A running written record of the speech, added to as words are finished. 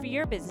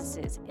your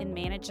businesses in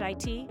managed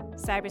IT,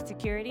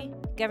 cybersecurity,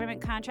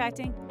 government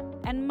contracting,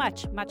 and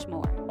much, much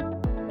more.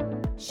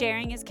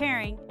 Sharing is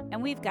caring,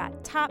 and we've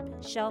got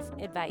top shelf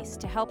advice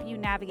to help you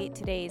navigate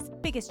today's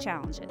biggest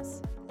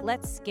challenges.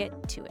 Let's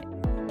get to it.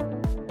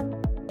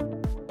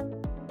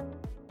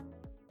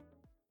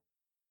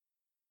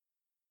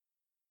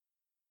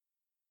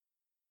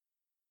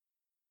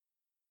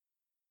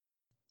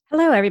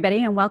 Hello,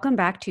 everybody, and welcome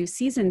back to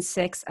Season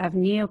 6 of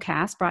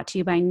NeoCast, brought to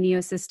you by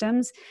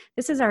NeoSystems.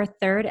 This is our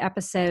third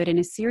episode in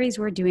a series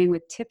we're doing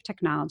with TIP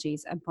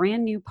Technologies, a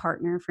brand new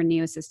partner for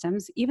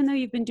NeoSystems. Even though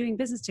you've been doing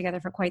business together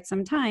for quite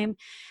some time,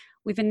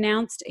 we've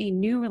announced a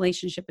new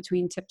relationship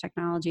between TIP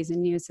Technologies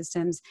and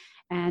NeoSystems,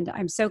 and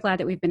I'm so glad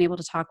that we've been able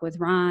to talk with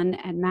Ron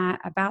and Matt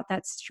about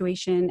that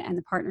situation and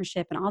the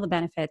partnership and all the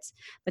benefits.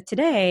 But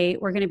today,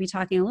 we're going to be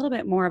talking a little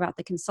bit more about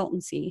the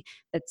consultancy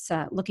that's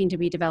looking to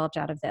be developed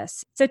out of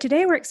this. So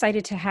today, we're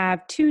excited to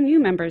have two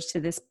new members to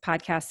this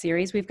podcast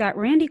series. We've got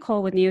Randy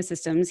Cole with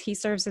NeoSystems. He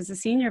serves as the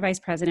Senior Vice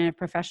President of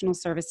Professional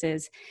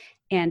Services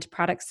and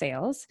Product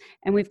Sales.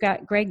 And we've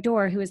got Greg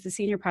Dorr, who is the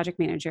Senior Project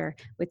Manager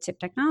with TIP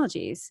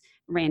Technologies.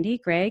 Randy,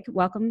 Greg,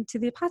 welcome to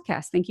the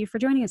podcast. Thank you for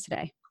joining us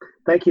today.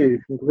 Thank you.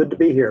 Good to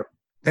be here.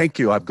 Thank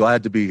you. I'm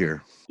glad to be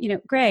here. You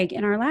know, Greg,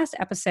 in our last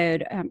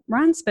episode,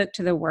 Ron spoke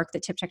to the work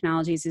that TIP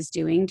Technologies is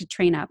doing to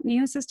train up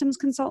NeoSystems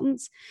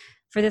consultants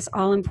for this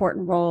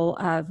all-important role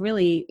of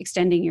really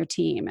extending your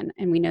team.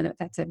 And we know that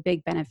that's a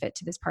big benefit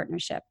to this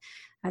partnership.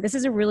 This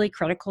is a really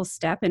critical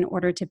step in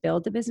order to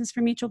build the business for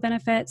mutual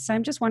benefit. So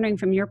I'm just wondering,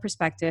 from your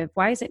perspective,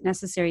 why is it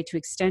necessary to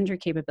extend your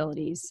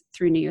capabilities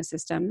through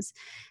NeoSystems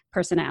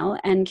personnel?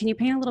 And can you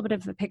paint a little bit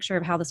of a picture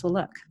of how this will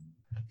look?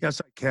 Yes,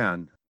 I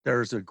can.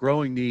 There's a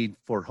growing need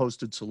for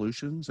hosted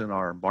solutions in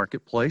our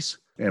marketplace,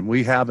 and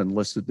we have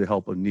enlisted the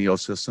help of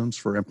NeoSystems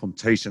for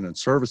implementation and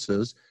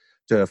services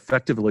to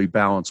effectively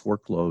balance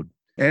workload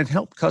and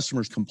help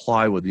customers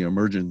comply with the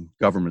emerging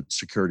government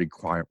security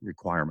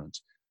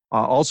requirements.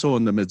 Also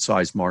in the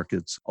mid-sized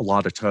markets, a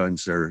lot of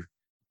times they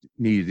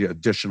need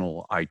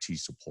additional IT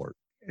support.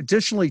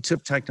 Additionally,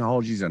 TIP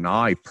Technologies and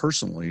I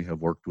personally have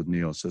worked with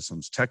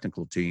NeoSystems'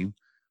 technical team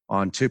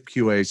on TIP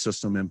QA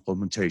system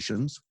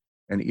implementations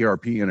and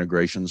ERP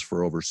integrations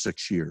for over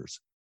 6 years.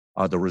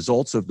 The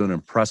results have been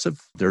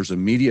impressive. There's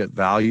immediate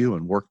value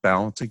and work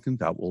balancing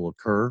that will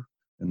occur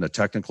in the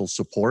technical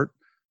support,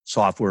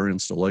 software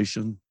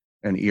installation,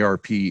 and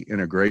ERP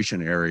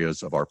integration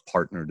areas of our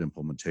partnered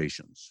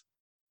implementations.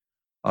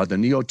 The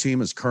Neo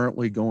team is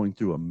currently going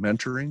through a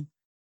mentoring,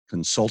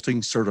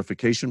 consulting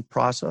certification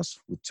process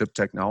with TIP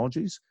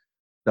Technologies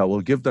that will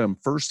give them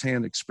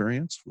firsthand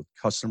experience with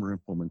customer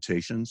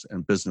implementations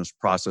and business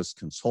process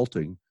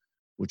consulting,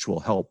 which will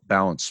help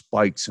balance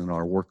spikes in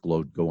our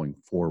workload going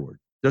forward.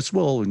 This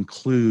will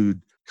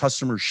include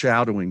customer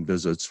shadowing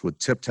visits with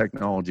TIP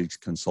Technologies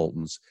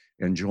consultants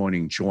and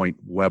joining joint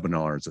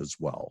webinars as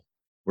well.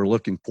 We're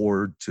looking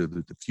forward to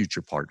the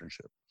future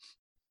partnership.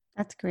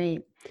 That's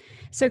great.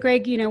 So,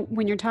 Greg, you know,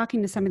 when you're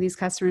talking to some of these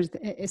customers,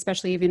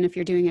 especially even if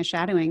you're doing a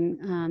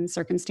shadowing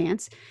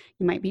circumstance,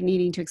 you might be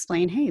needing to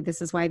explain, hey,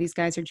 this is why these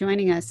guys are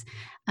joining us.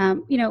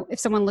 You know, if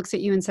someone looks at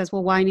you and says,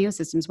 well, why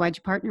NeoSystems? Why'd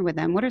you partner with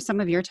them? What are some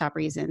of your top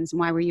reasons? And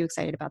why were you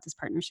excited about this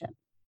partnership?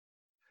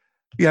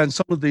 Yeah, and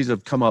some of these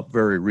have come up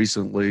very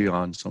recently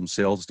on some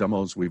sales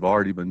demos we've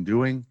already been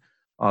doing.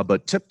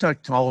 But TIP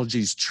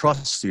Technologies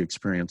trusts the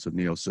experience of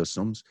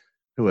NeoSystems,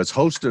 who has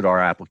hosted our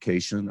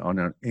application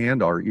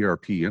and our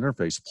ERP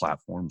interface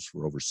platforms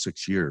for over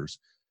 6 years.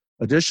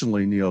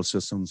 Additionally,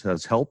 NeoSystems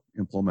has helped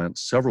implement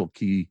several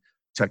key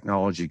TIP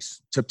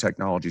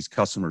Technologies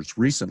customers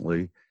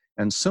recently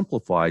and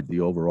simplified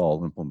the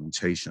overall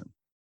implementation.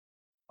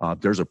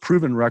 There's a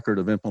proven record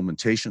of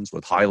implementations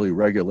with highly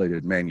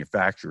regulated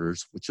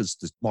manufacturers, which is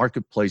the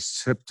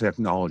marketplace TIP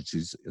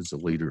Technologies is a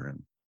leader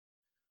in.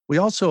 We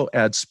also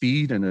add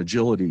speed and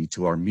agility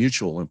to our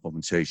mutual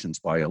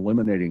implementations by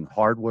eliminating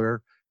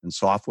hardware and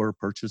software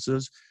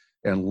purchases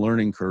and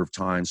learning curve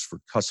times for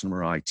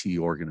customer IT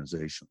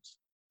organizations.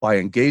 By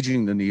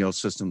engaging the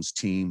NeoSystems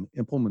team,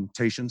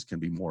 implementations can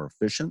be more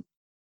efficient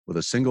with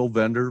a single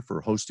vendor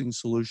for hosting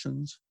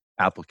solutions,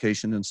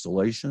 application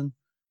installation,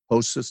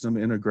 host system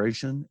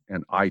integration,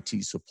 and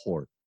IT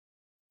support.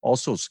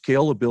 Also,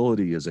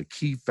 scalability is a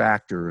key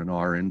factor in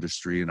our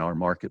industry and our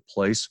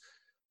marketplace,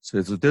 so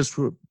that this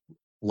would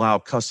allow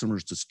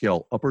customers to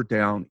scale up or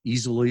down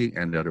easily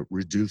and at a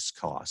reduced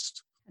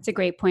cost. That's a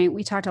great point.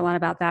 We talked a lot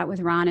about that with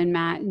Ron and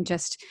Matt, and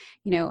just,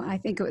 you know, I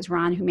think it was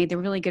Ron who made the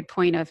really good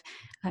point of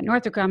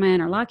Northrop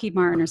Grumman or Lockheed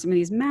Martin or some of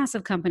these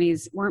massive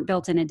companies weren't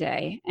built in a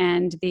day.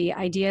 And the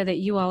idea that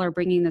you all are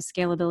bringing the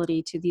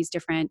scalability to these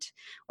different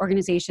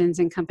organizations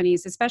and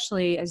companies,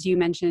 especially as you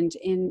mentioned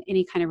in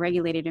any kind of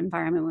regulated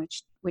environment,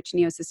 which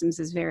NeoSystems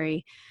is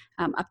very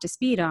up to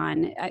speed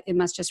on, it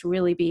must just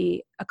really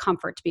be a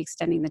comfort to be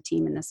extending the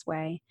team in this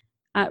way.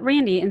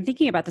 Randy, in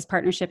thinking about this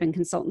partnership and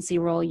consultancy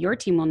role your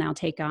team will now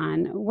take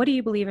on, what do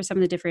you believe are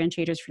some of the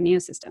differentiators for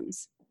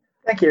NeoSystems?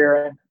 Thank you,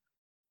 Erin.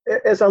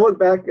 As I look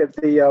back at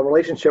the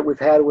relationship we've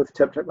had with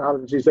TIP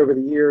Technologies over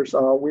the years,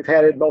 we've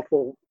had it in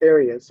multiple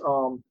areas.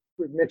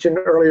 we mentioned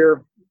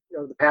earlier,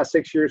 the past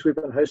 6 years we've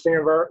been hosting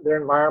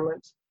their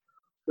environments.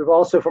 We've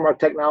also, from our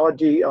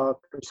technology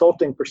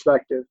consulting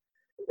perspective,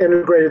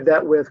 integrated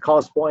that with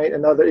CostPoint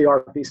and other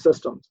ERP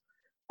systems.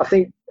 I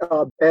think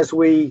as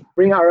we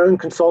bring our own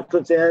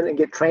consultants in and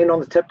get trained on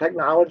the TIP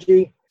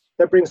technology,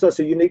 that brings us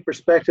a unique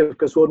perspective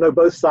because we'll know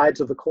both sides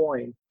of the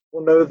coin.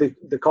 We'll know the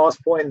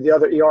CostPoint and the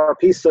other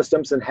ERP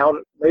systems and how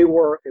they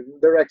work and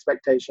their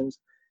expectations,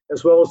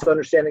 as well as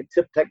understanding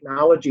TIP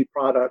technology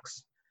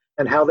products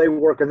and how they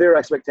work and their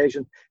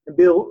expectations, and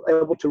be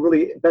able to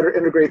really better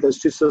integrate those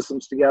two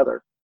systems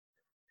together.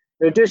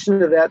 In addition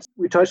to that,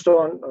 Greg touched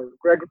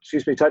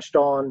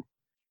on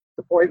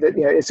the point that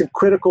it's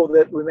critical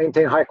that we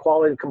maintain high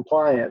quality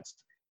compliance,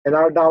 and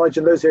our knowledge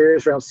in those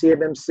areas around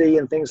CMMC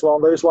and things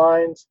along those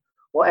lines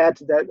will add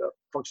to that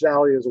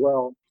functionality as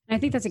well. I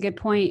think that's a good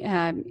point.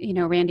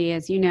 Randy,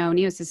 as you know,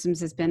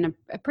 NeoSystems has been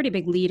a pretty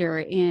big leader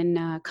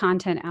in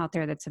content out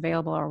there that's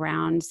available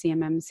around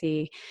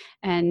CMMC.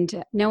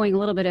 And knowing a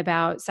little bit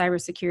about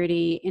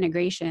cybersecurity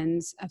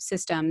integrations of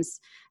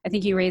systems, I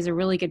think you raise a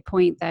really good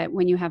point that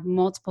when you have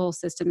multiple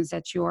systems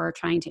that you're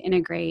trying to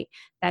integrate,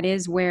 that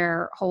is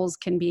where holes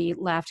can be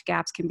left,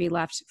 gaps can be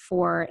left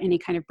for any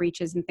kind of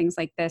breaches and things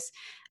like this.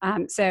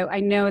 So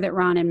I know that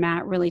Ron and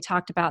Matt really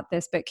talked about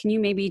this, but can you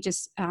maybe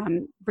just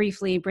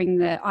briefly bring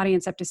the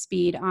audience up to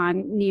speed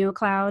on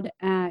NeoCloud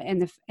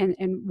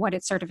and what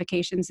its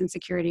certifications and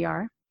security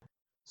are?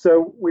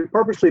 So we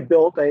purposely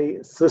built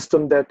a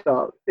system that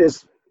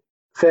is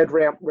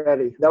FedRAMP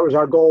ready. That was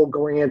our goal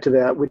going into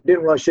that. We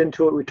didn't rush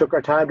into it. We took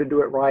our time to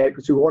do it right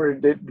because we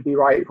wanted it to be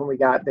right when we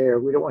got there.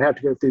 We don't want to have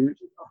to go through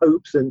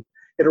hoops and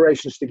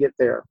iterations to get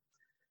there.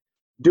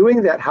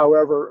 Doing that,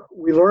 however,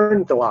 we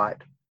learned a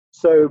lot.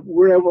 So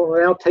we're able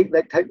to now take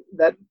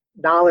that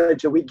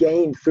knowledge that we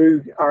gained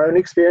through our own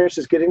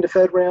experiences getting to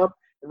FedRAMP,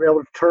 and we're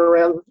able to turn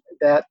around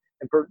that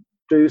and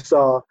produce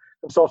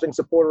consulting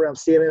support around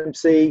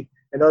CMMC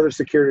and other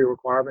security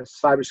requirements,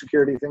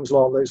 cybersecurity, things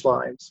along those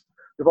lines.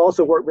 We've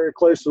also worked very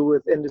closely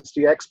with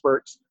industry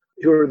experts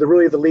who are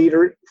really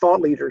the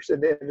thought leaders in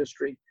the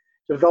industry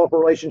to develop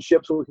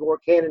relationships so we can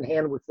work hand in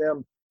hand with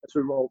them as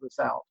we roll this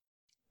out.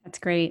 That's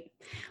great.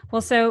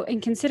 Well, so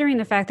in considering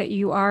the fact that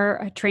you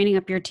are training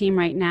up your team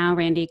right now,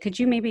 Randy, could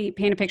you maybe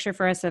paint a picture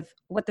for us of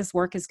what this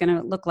work is going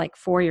to look like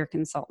for your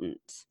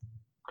consultants?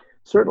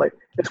 Certainly.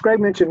 As Greg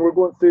mentioned, we're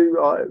going through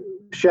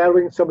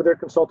shadowing some of their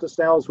consultants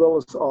now, as well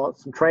as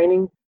some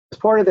training. As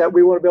part of that,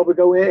 we want to be able to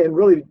go in and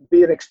really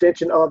be an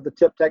extension of the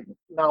TIP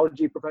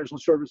Technology Professional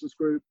Services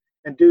Group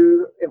and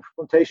do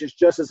implementations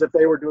just as if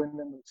they were doing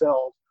them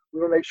themselves.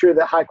 We want to make sure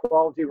that high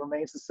quality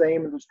remains the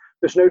same and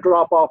there's no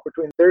drop off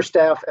between their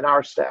staff and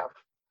our staff.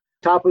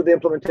 Top of the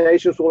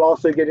implementations, we'll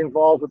also get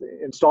involved with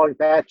installing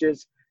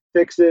patches,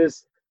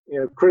 fixes,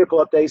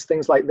 critical updates,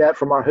 things like that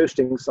from our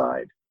hosting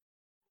side.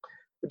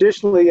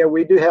 Additionally,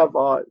 we do have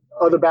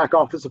other back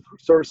office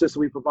services that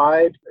we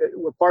provide.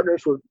 We're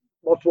partners with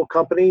multiple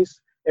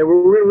companies, and we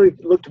really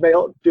look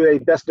to do a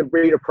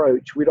best-in-breed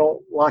approach. We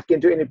don't lock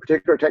into any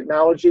particular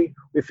technology.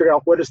 We figure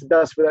out what is the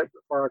best for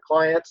our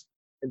clients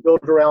and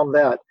build around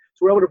that.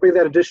 So we're able to bring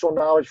that additional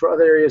knowledge for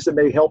other areas that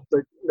may help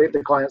make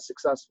the client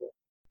successful.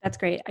 That's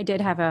great. I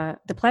did have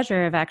the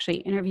pleasure of actually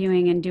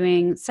interviewing and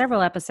doing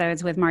several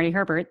episodes with Marty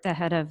Herbert, the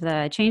head of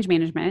the change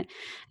management.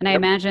 And I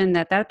imagine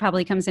that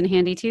probably comes in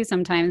handy too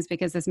sometimes,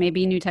 because this may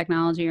be new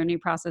technology or new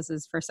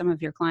processes for some of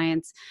your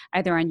clients,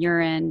 either on your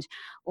end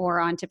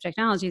or on TIP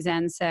Technologies'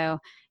 end. So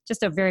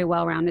just a very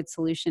well-rounded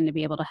solution to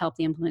be able to help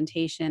the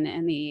implementation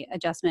and the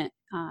adjustment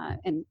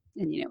and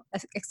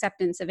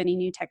acceptance of any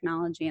new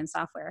technology and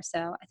software.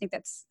 So I think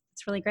it's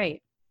really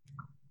great.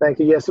 Thank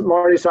you. Yes,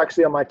 Marty's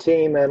actually on my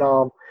team, and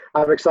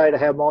I'm excited to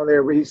have him on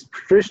there. He's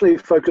traditionally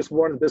focused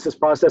more on the business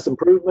process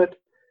improvement,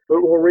 but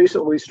more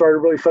recently we started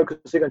really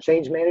focusing on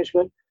change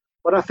management.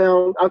 What I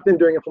found, I've been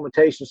doing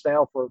implementations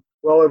now for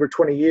well over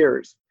 20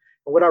 years.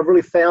 And what I've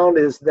really found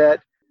is that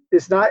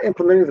it's not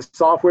implementing the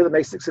software that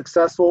makes it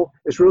successful.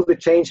 It's really the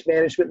change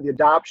management and the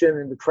adoption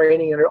and the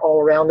training and all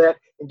around that,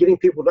 and getting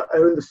people to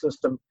own the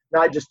system,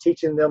 not just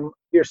teaching them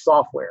your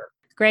software.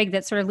 Greg,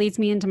 that sort of leads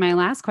me into my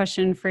last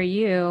question for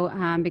you,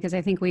 because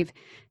I think we've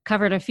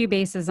covered a few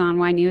bases on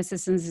why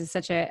NeoSystems is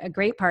such a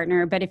great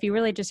partner. But if you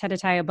really just had to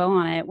tie a bow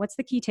on it, what's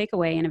the key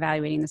takeaway in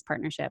evaluating this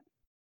partnership?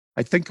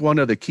 I think one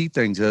of the key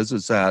things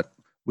is that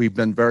we've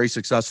been very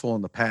successful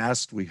in the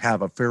past. We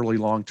have a fairly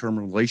long-term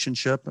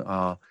relationship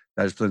that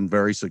has been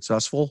very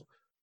successful.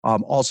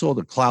 Also,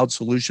 the cloud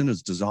solution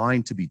is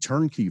designed to be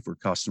turnkey for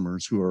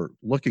customers who are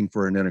looking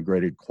for an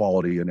integrated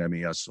quality and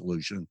MES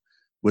solution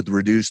with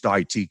reduced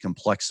IT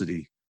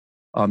complexity.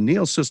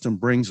 NeoSystem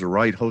brings the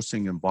right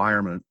hosting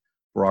environment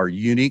for our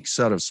unique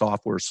set of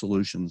software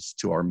solutions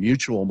to our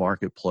mutual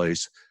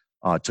marketplace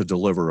to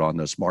deliver on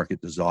this market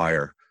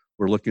desire.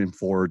 We're looking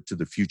forward to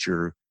the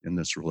future in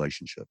this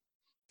relationship.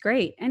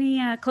 Great.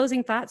 Any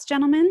closing thoughts,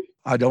 gentlemen?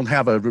 I don't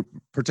have a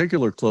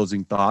particular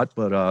closing thought,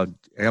 but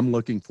am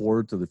looking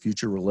forward to the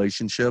future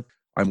relationship.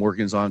 I'm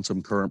working on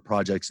some current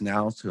projects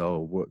now,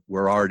 so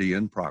we're already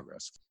in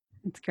progress.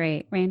 That's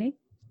great. Randy?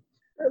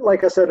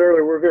 Like I said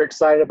earlier, we're very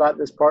excited about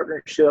this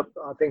partnership.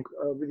 I think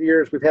over the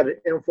years we've had an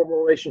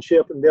informal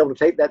relationship, and be able to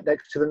take that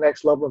to the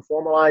next level and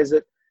formalize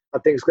it, I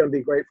think it's going to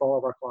be great for all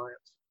of our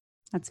clients.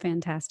 That's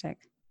fantastic.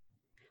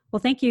 Well,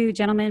 thank you,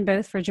 gentlemen,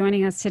 both for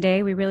joining us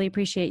today. We really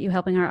appreciate you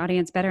helping our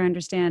audience better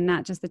understand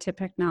not just the TIP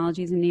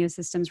Technologies and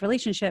NeoSystems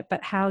relationship,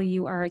 but how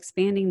you are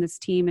expanding this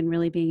team and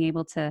really being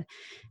able to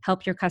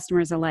help your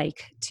customers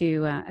alike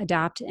to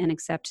adopt and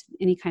accept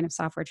any kind of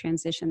software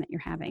transition that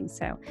you're having.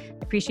 So I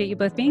appreciate you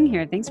both being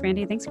here. Thanks,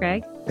 Randy. Thanks,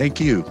 Greg. Thank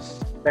you.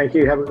 Thank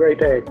you. Have a great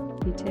day.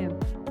 You too.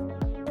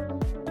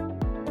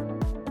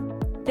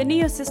 The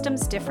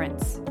NeoSystems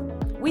difference.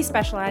 We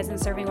specialize in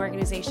serving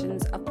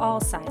organizations of all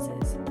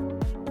sizes.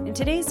 In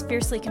today's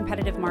fiercely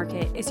competitive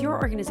market, is your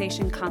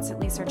organization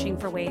constantly searching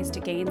for ways to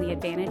gain the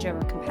advantage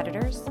over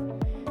competitors?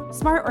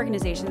 Smart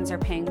organizations are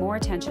paying more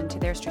attention to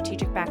their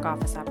strategic back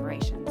office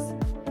operations.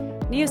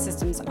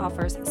 NeoSystems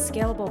offers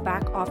scalable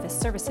back office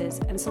services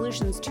and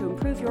solutions to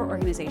improve your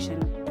organization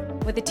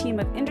with a team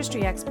of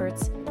industry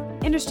experts,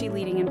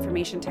 industry-leading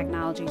information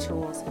technology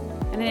tools,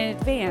 and an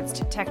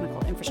advanced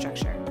technical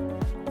infrastructure.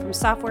 From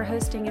software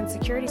hosting and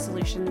security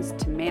solutions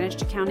to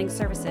managed accounting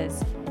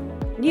services,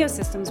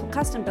 NeoSystems will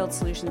custom build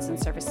solutions and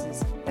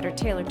services that are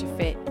tailored to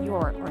fit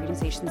your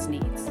organization's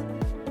needs.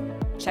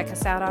 Check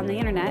us out on the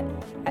internet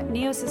at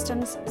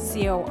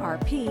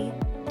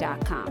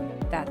neosystemscorp.com.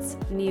 That's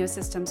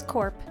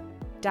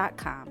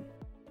neosystemscorp.com.